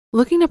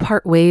Looking to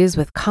part ways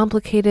with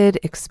complicated,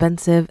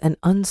 expensive, and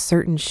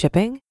uncertain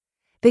shipping?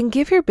 Then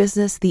give your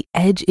business the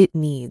edge it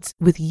needs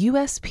with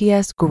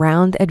USPS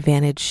Ground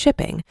Advantage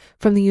shipping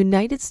from the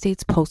United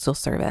States Postal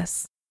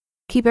Service.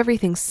 Keep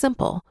everything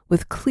simple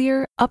with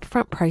clear,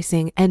 upfront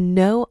pricing and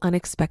no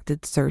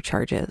unexpected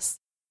surcharges.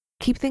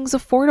 Keep things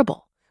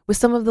affordable with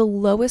some of the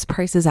lowest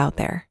prices out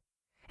there.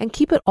 And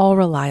keep it all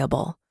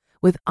reliable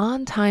with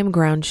on-time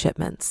ground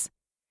shipments.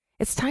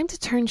 It's time to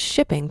turn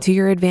shipping to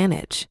your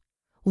advantage.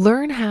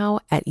 Learn how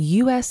at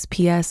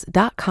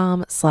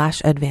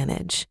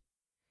USPS.com/advantage.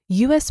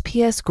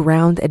 USPS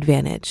Ground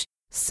Advantage.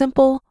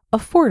 Simple,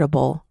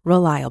 affordable,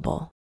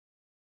 reliable.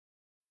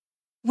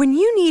 When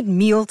you need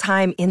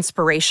mealtime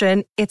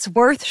inspiration, it's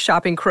worth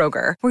shopping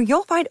Kroger, where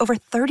you'll find over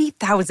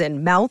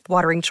 30,000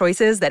 mouth-watering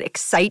choices that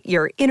excite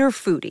your inner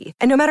foodie.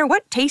 And no matter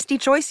what tasty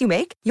choice you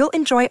make, you'll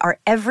enjoy our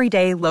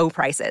everyday low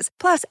prices,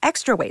 plus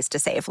extra ways to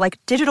save, like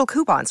digital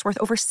coupons worth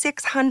over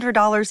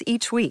 $600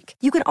 each week.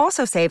 You can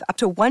also save up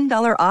to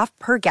 $1 off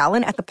per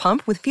gallon at the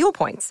pump with fuel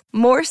points.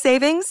 More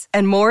savings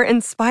and more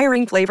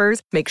inspiring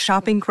flavors make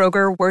shopping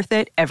Kroger worth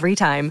it every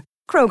time.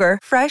 Kroger,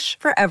 fresh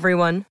for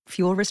everyone.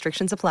 Fuel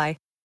restrictions apply.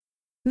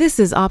 This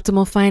is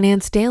Optimal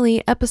Finance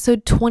Daily,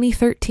 episode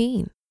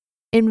 2013.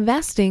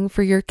 Investing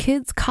for your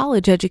kids'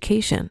 college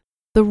education,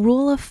 the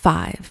Rule of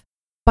 5,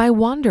 by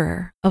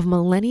Wanderer of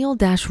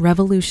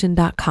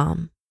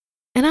millennial-revolution.com.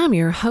 And I'm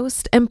your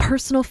host and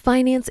personal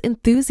finance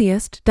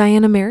enthusiast,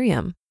 Diana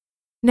Merriam.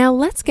 Now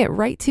let's get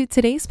right to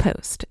today's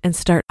post and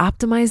start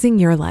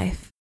optimizing your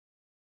life.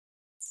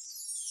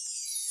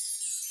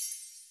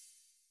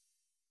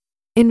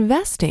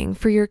 Investing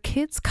for your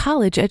kids'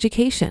 college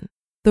education,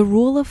 the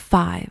Rule of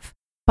 5,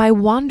 by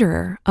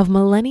Wanderer of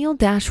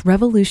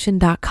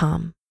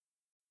millennial-revolution.com.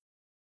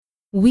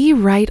 We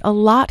write a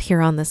lot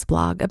here on this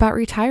blog about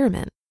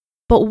retirement,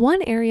 but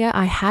one area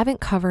I haven't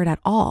covered at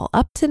all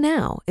up to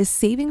now is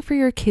saving for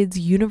your kids'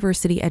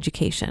 university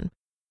education,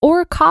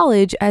 or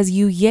college as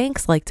you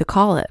Yanks like to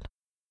call it.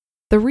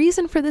 The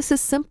reason for this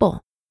is simple.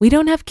 We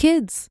don't have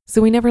kids,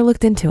 so we never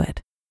looked into it.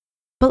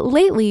 But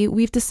lately,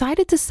 we've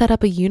decided to set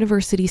up a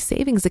university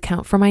savings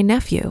account for my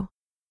nephew.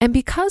 And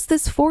because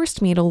this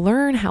forced me to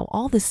learn how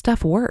all this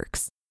stuff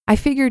works, I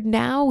figured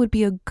now would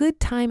be a good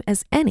time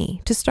as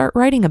any to start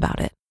writing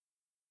about it.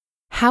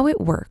 How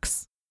it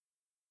works.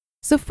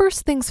 So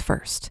first things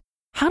first,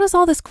 how does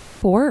all this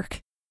work?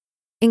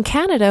 In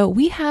Canada,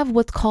 we have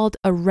what's called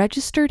a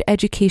Registered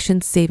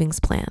Education Savings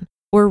Plan,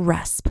 or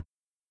RESP.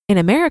 In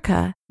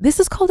America, this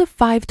is called a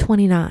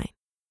 529.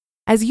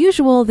 As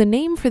usual, the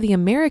name for the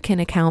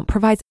American account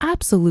provides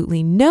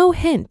absolutely no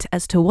hint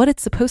as to what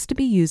it's supposed to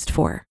be used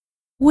for.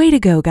 Way to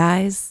go,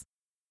 guys.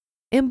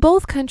 In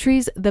both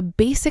countries, the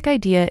basic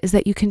idea is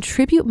that you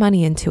contribute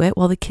money into it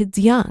while the kid's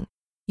young.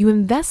 You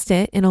invest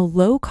it in a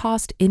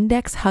low-cost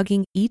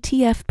index-hugging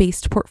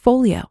ETF-based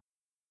portfolio.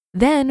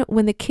 Then,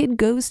 when the kid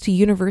goes to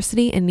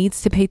university and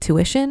needs to pay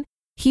tuition,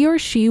 he or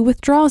she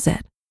withdraws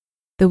it.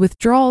 The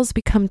withdrawals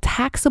become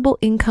taxable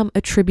income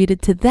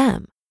attributed to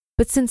them.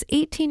 But since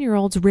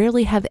 18-year-olds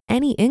rarely have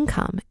any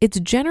income, it's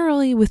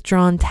generally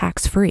withdrawn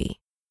tax-free.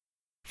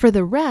 For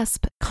the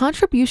RESP,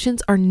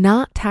 contributions are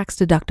not tax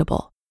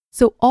deductible,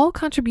 so all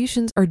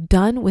contributions are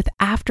done with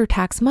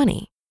after-tax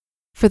money.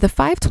 For the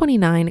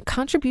 529,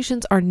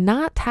 contributions are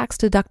not tax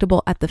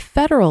deductible at the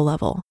federal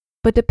level,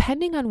 but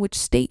depending on which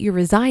state you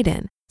reside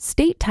in,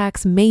 state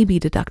tax may be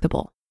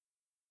deductible.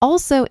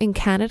 Also in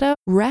Canada,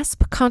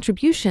 RESP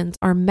contributions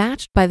are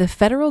matched by the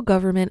federal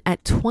government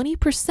at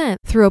 20%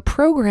 through a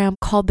program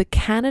called the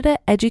Canada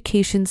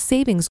Education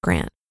Savings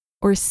Grant,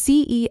 or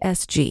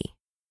CESG.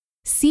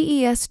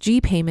 CESG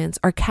payments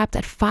are capped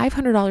at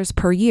 $500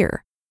 per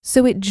year,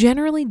 so it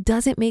generally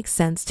doesn't make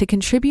sense to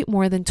contribute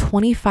more than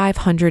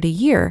 $2,500 a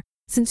year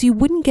since you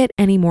wouldn't get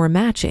any more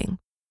matching.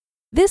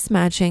 This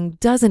matching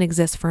doesn't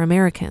exist for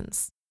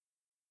Americans.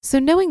 So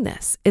knowing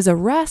this, is a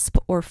RESP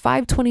or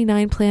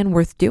 529 plan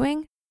worth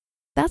doing?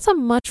 That's a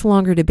much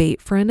longer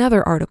debate for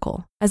another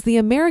article, as the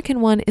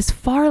American one is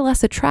far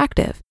less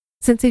attractive,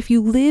 since if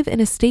you live in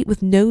a state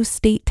with no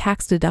state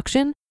tax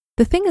deduction,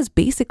 the thing is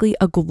basically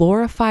a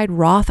glorified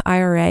Roth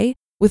IRA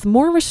with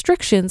more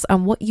restrictions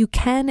on what you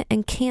can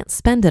and can't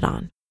spend it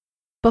on.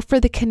 But for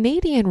the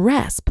Canadian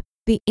RESP,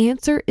 the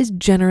answer is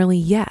generally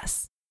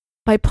yes.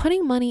 By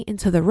putting money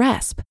into the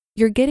RESP,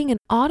 you're getting an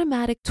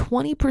automatic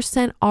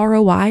 20%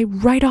 ROI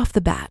right off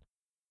the bat.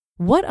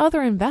 What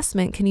other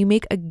investment can you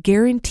make a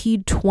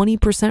guaranteed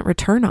 20%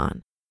 return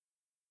on?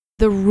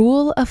 The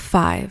Rule of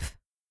 5.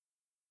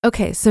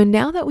 Okay, so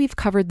now that we've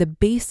covered the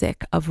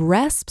basic of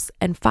RESPs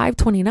and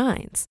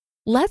 529s,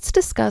 let's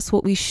discuss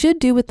what we should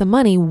do with the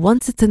money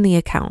once it's in the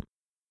account.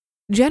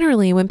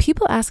 Generally, when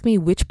people ask me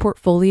which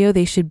portfolio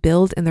they should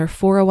build in their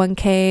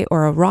 401k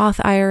or a Roth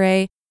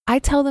IRA, I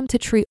tell them to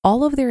treat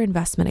all of their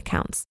investment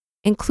accounts,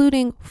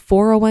 including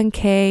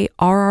 401k,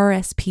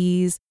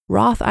 RRSPs,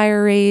 Roth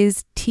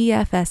IRAs,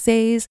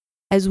 TFSAs,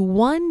 as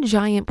one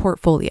giant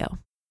portfolio.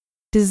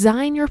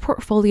 Design your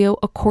portfolio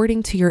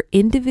according to your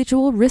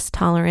individual risk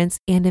tolerance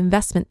and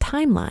investment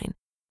timeline,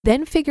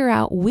 Then figure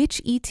out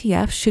which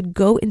ETF should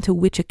go into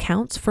which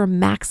accounts for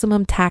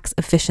maximum tax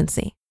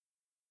efficiency.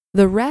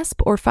 The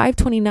RESP or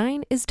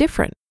 529 is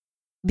different.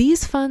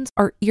 These funds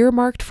are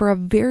earmarked for a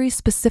very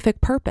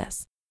specific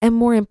purpose, and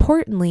more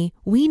importantly,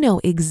 we know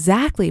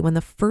exactly when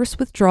the first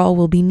withdrawal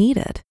will be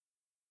needed.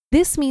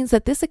 This means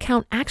that this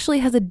account actually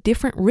has a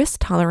different risk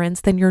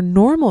tolerance than your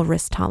normal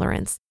risk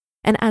tolerance,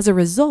 and as a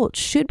result,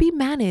 should be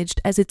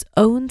managed as its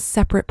own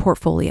separate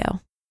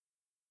portfolio.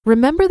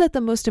 Remember that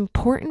the most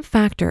important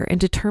factor in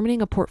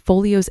determining a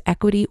portfolio's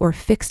equity or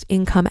fixed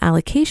income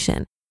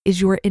allocation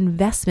is your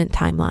investment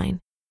timeline.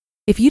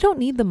 If you don't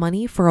need the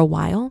money for a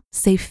while,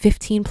 say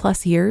 15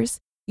 plus years,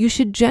 you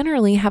should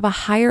generally have a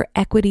higher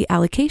equity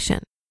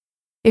allocation.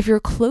 If you're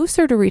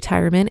closer to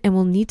retirement and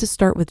will need to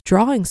start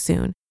withdrawing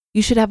soon,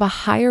 you should have a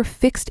higher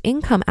fixed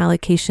income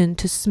allocation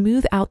to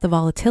smooth out the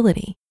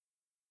volatility.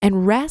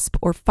 And RESP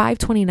or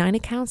 529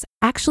 accounts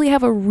actually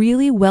have a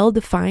really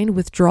well-defined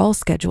withdrawal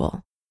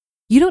schedule.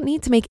 You don't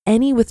need to make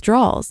any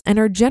withdrawals and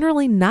are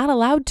generally not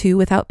allowed to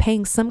without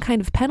paying some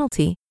kind of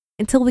penalty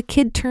until the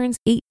kid turns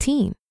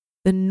 18,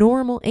 the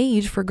normal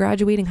age for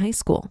graduating high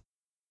school.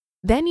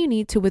 Then you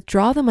need to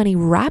withdraw the money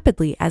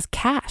rapidly as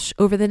cash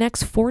over the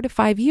next 4 to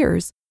 5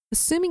 years,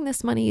 assuming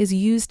this money is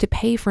used to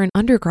pay for an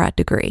undergrad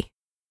degree.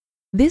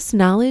 This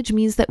knowledge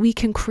means that we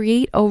can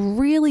create a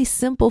really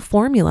simple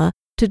formula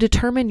to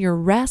determine your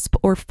RESP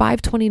or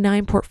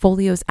 529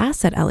 portfolio's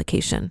asset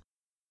allocation.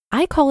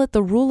 I call it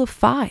the rule of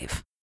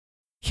 5.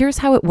 Here's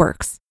how it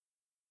works.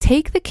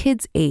 Take the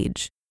kid's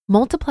age,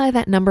 multiply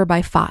that number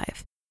by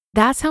 5.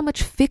 That's how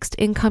much fixed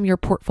income your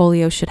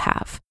portfolio should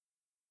have.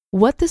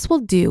 What this will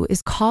do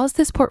is cause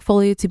this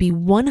portfolio to be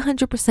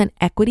 100%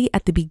 equity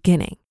at the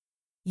beginning.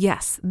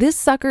 Yes, this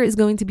sucker is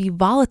going to be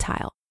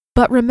volatile,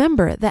 but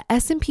remember that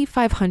S&P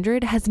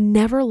 500 has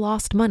never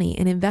lost money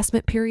in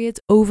investment periods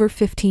over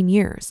 15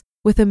 years,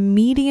 with a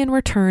median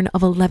return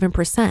of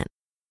 11%.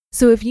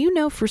 So if you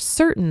know for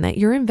certain that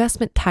your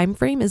investment time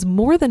frame is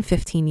more than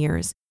 15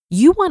 years,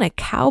 you want to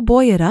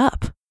cowboy it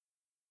up.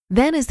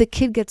 Then as the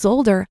kid gets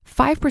older,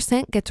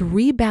 5% gets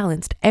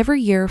rebalanced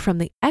every year from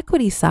the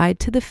equity side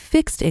to the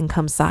fixed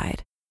income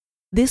side.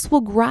 This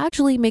will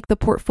gradually make the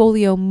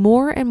portfolio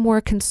more and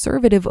more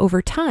conservative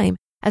over time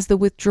as the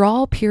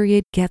withdrawal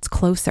period gets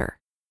closer.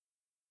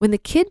 When the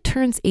kid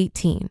turns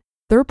 18,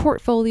 their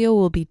portfolio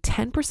will be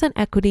 10%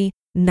 equity,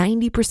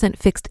 90%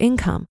 fixed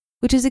income,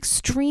 which is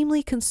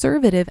extremely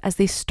conservative as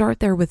they start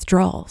their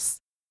withdrawals.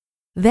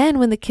 Then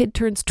when the kid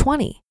turns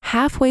 20,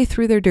 halfway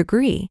through their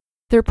degree,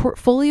 their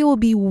portfolio will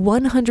be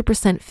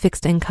 100%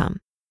 fixed income.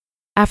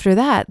 After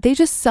that, they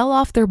just sell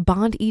off their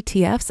bond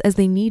ETFs as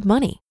they need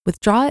money,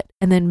 withdraw it,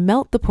 and then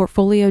melt the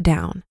portfolio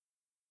down.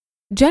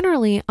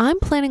 Generally, I'm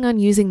planning on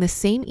using the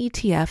same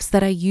ETFs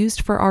that I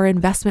used for our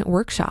investment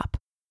workshop.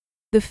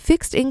 The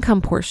fixed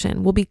income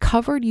portion will be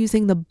covered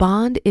using the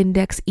Bond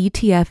Index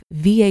ETF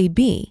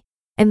VAB,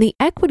 and the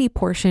equity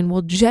portion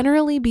will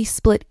generally be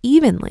split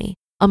evenly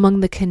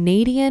among the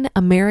Canadian,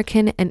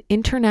 American, and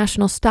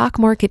international stock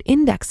market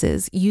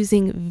indexes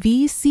using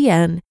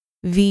VCN,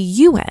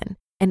 VUN,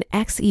 and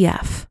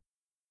XEF.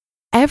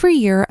 Every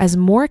year, as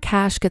more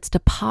cash gets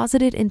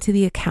deposited into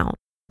the account,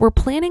 we're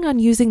planning on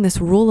using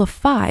this rule of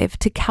 5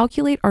 to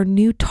calculate our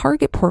new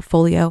target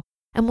portfolio,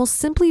 and we'll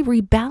simply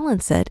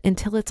rebalance it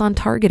until it's on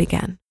target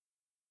again.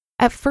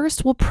 At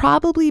first, we'll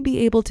probably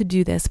be able to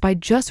do this by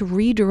just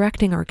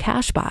redirecting our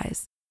cash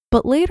buys,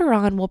 but later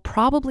on, we'll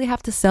probably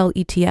have to sell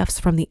ETFs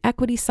from the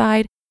equity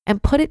side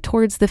and put it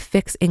towards the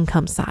fixed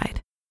income side,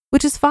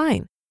 which is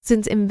fine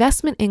since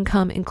investment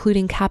income,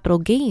 including capital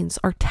gains,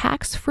 are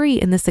tax-free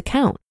in this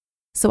account.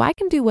 So I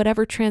can do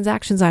whatever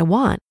transactions I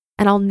want,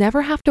 and I'll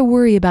never have to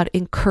worry about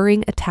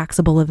incurring a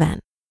taxable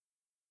event.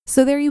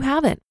 So there you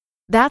have it.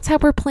 That's how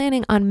we're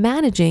planning on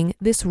managing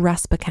this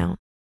RESP account.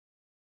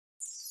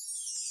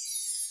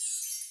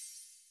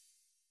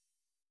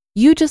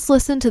 You just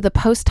listened to the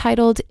post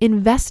titled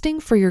Investing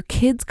for Your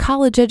Kids'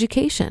 College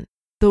Education,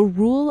 The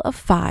Rule of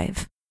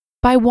 5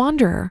 by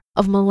Wanderer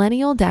of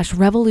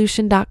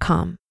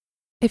millennial-revolution.com.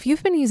 If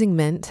you've been using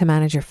Mint to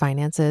manage your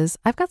finances,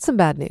 I've got some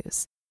bad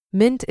news.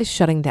 Mint is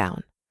shutting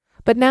down.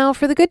 But now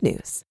for the good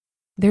news.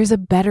 There's a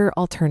better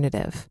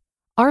alternative.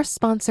 Our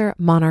sponsor,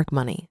 Monarch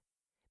Money.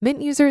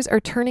 Mint users are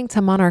turning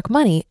to Monarch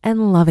Money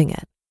and loving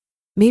it.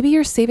 Maybe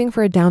you're saving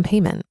for a down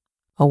payment,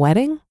 a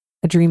wedding,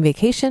 a dream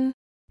vacation,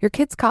 your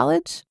kid's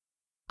college.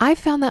 I've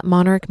found that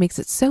Monarch makes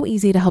it so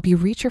easy to help you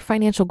reach your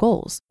financial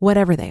goals,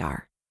 whatever they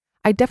are.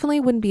 I definitely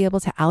wouldn't be able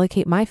to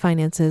allocate my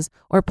finances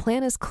or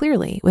plan as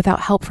clearly without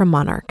help from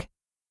Monarch.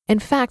 In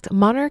fact,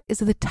 Monarch is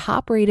the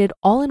top-rated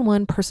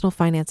all-in-one personal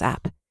finance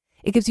app.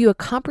 It gives you a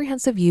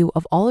comprehensive view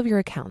of all of your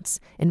accounts,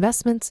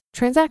 investments,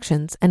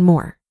 transactions, and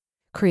more.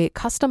 Create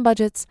custom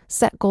budgets,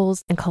 set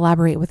goals, and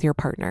collaborate with your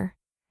partner.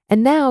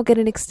 And now get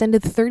an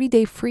extended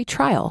 30-day free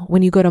trial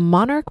when you go to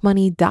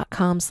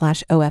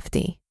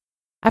monarchmoney.com/OFD.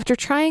 After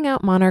trying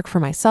out Monarch for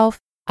myself,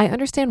 I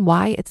understand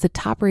why it's the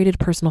top-rated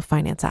personal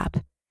finance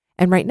app.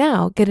 And right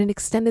now, get an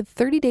extended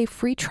 30-day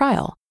free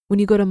trial when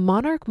you go to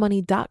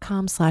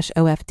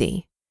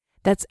monarchmoney.com/OFD.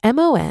 That's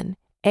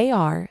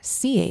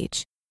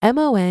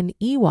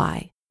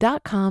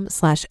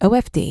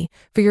archmoney.com/OFD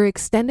for your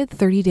extended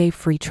 30-day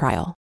free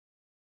trial.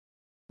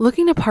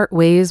 Looking to part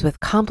ways with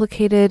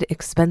complicated,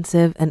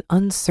 expensive, and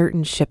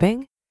uncertain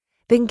shipping?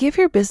 Then give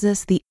your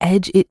business the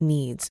edge it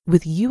needs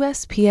with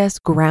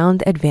USPS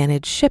Ground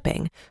Advantage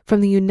shipping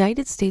from the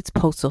United States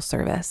Postal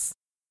Service.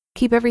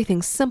 Keep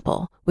everything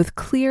simple with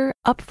clear,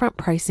 upfront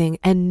pricing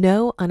and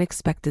no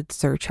unexpected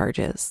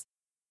surcharges.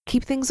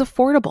 Keep things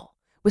affordable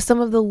with some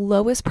of the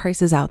lowest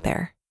prices out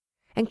there.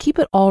 And keep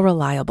it all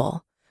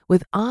reliable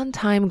with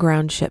on-time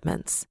ground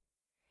shipments.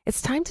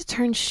 It's time to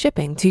turn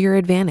shipping to your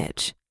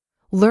advantage.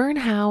 Learn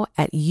how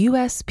at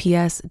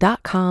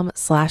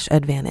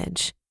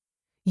USPS.com/advantage.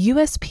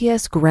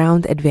 USPS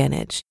Ground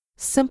Advantage.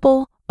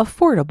 Simple,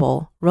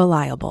 affordable,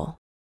 reliable.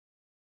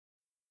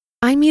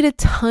 I meet a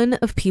ton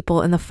of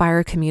people in the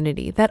FIRE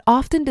community that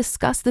often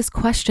discuss this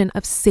question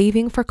of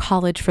saving for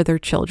college for their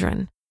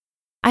children.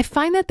 I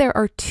find that there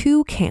are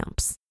two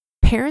camps: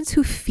 parents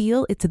who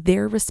feel it's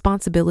their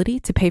responsibility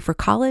to pay for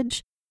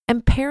college,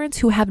 and parents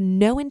who have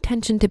no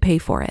intention to pay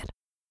for it.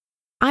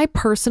 I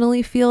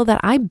personally feel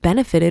that I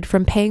benefited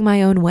from paying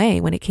my own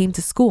way when it came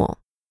to school.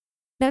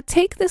 Now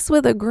take this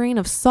with a grain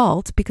of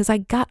salt because I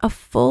got a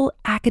full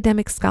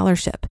academic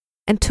scholarship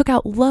and took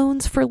out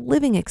loans for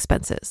living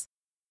expenses.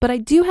 But I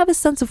do have a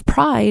sense of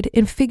pride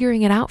in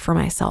figuring it out for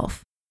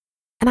myself.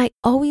 And I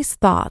always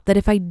thought that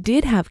if I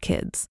did have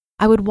kids,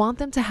 I would want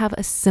them to have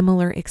a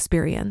similar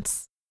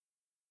experience.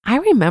 I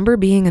remember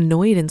being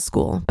annoyed in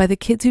school by the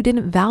kids who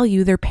didn't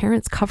value their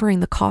parents covering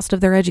the cost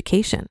of their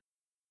education.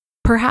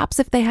 Perhaps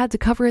if they had to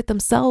cover it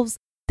themselves,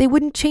 they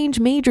wouldn't change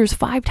majors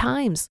 5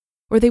 times,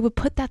 or they would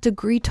put that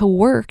degree to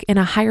work in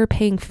a higher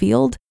paying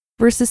field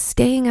versus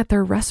staying at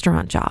their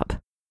restaurant job.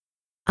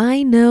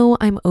 I know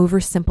I'm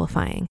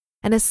oversimplifying,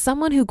 and as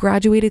someone who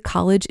graduated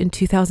college in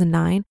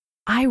 2009,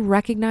 I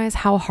recognize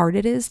how hard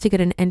it is to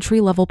get an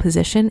entry-level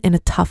position in a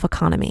tough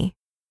economy.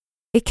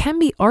 It can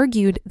be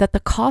argued that the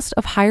cost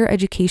of higher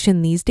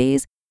education these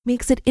days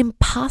makes it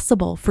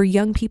impossible for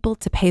young people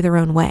to pay their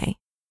own way.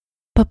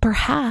 But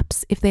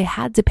perhaps if they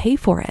had to pay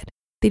for it,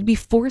 they'd be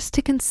forced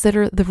to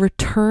consider the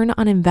return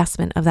on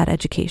investment of that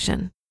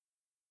education.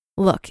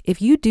 Look,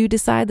 if you do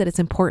decide that it's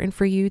important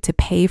for you to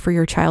pay for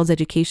your child's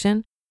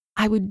education,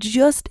 I would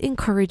just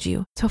encourage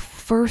you to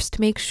first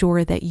make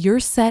sure that you're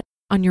set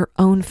on your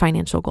own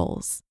financial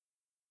goals.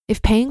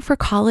 If paying for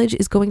college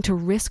is going to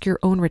risk your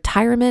own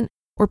retirement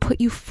or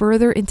put you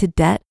further into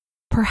debt,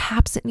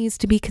 perhaps it needs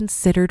to be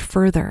considered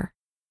further.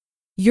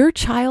 Your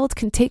child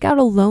can take out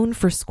a loan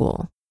for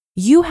school.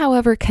 You,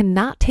 however,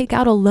 cannot take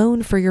out a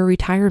loan for your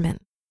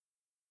retirement.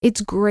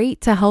 It's great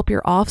to help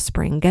your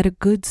offspring get a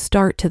good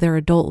start to their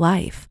adult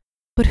life,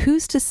 but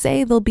who's to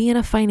say they'll be in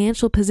a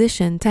financial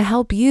position to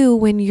help you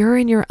when you're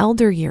in your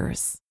elder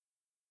years?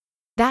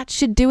 That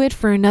should do it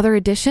for another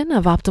edition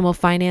of Optimal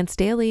Finance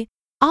Daily.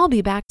 I'll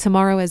be back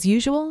tomorrow as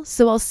usual,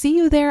 so I'll see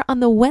you there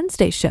on the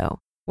Wednesday show,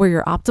 where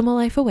your optimal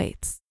life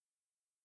awaits.